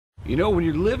You know, when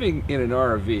you're living in an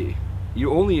RV,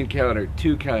 you only encounter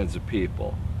two kinds of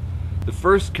people. The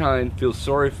first kind feel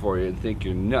sorry for you and think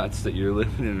you're nuts that you're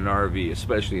living in an RV,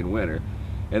 especially in winter.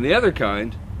 And the other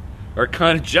kind are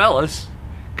kind of jealous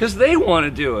because they want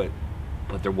to do it,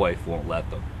 but their wife won't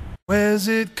let them. Where's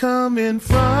it coming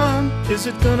from? Is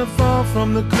it gonna fall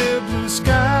from the clear blue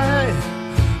sky?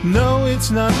 No, it's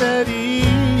not that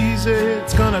easy.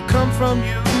 It's gonna come from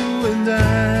you and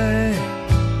I.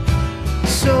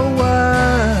 So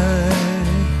why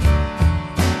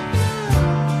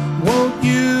won't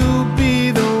you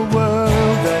be the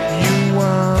world that you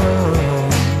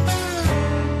want?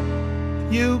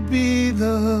 You be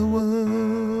the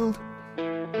world.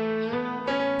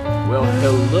 Well,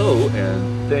 hello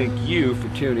and thank you for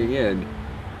tuning in,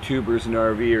 tubers and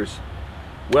RVers.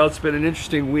 Well, it's been an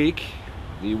interesting week.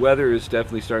 The weather is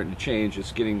definitely starting to change.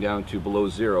 It's getting down to below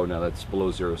zero. Now that's below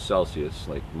 0 Celsius,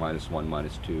 like -1,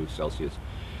 -2 Celsius.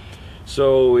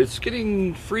 So it's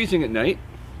getting freezing at night,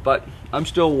 but I'm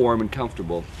still warm and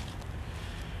comfortable.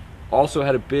 Also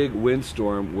had a big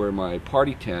windstorm where my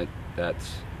party tent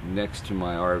that's next to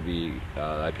my RV,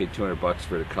 I paid $200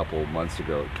 for it a couple months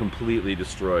ago, completely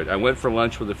destroyed. I went for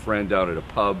lunch with a friend down at a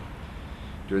pub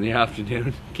during the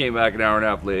afternoon, came back an hour and a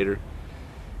half later,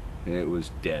 and it was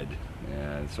dead.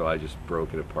 And so I just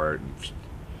broke it apart and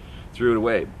threw it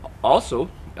away. Also,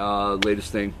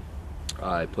 latest thing,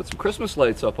 I put some Christmas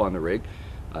lights up on the rig.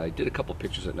 I did a couple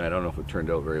pictures at night. I don't know if it turned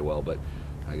out very well, but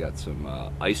I got some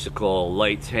icicle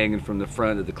lights hanging from the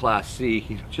front of the Class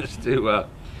C, just to,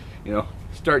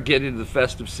 start getting into the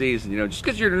festive season. Just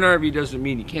because you're in an RV doesn't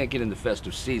mean you can't get in the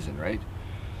festive season, right?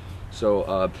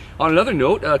 So, on another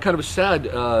note, kind of a sad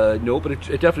note, but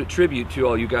a definite tribute to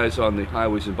all you guys on the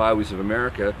highways and byways of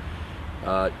America.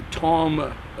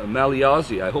 Tom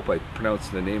Magliozzi, I hope I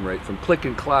pronounced the name right, from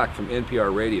Clack from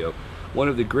NPR Radio. One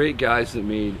of the great guys that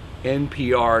made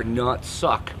NPR not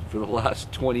suck for the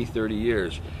last 20, 30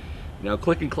 years. Now,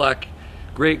 Clack,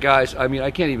 great guys. I mean, I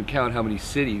can't even count how many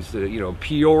cities,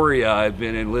 Peoria I've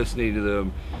been in listening to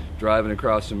them, driving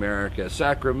across America,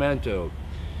 Sacramento.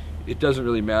 It doesn't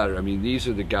really matter. I mean, these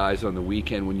are the guys on the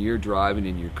weekend when you're driving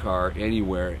in your car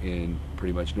anywhere in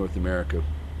pretty much North America.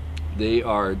 They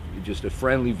are just a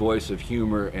friendly voice of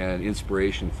humor and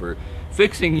inspiration for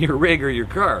fixing your rig or your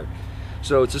car.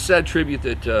 So it's a sad tribute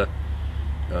that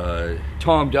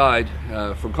Tom died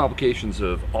from complications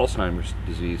of Alzheimer's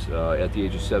disease at the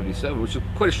age of 77, which is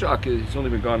quite a shock. He's only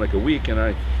been gone like a week, and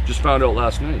I just found out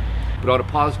last night. But on a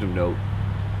positive note,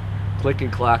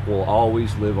 Clack will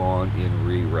always live on in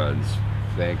reruns,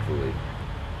 thankfully.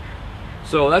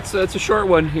 So that's a short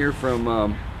one here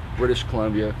from British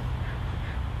Columbia.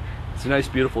 It's a nice,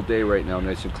 beautiful day right now,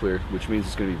 nice and clear, which means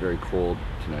it's going to be very cold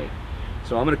tonight.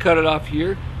 So I'm going to cut it off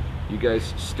here. You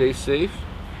guys stay safe,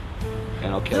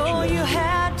 and I'll catch you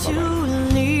next time.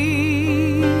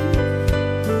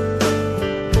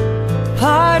 Bye-bye.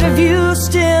 Part of you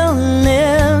still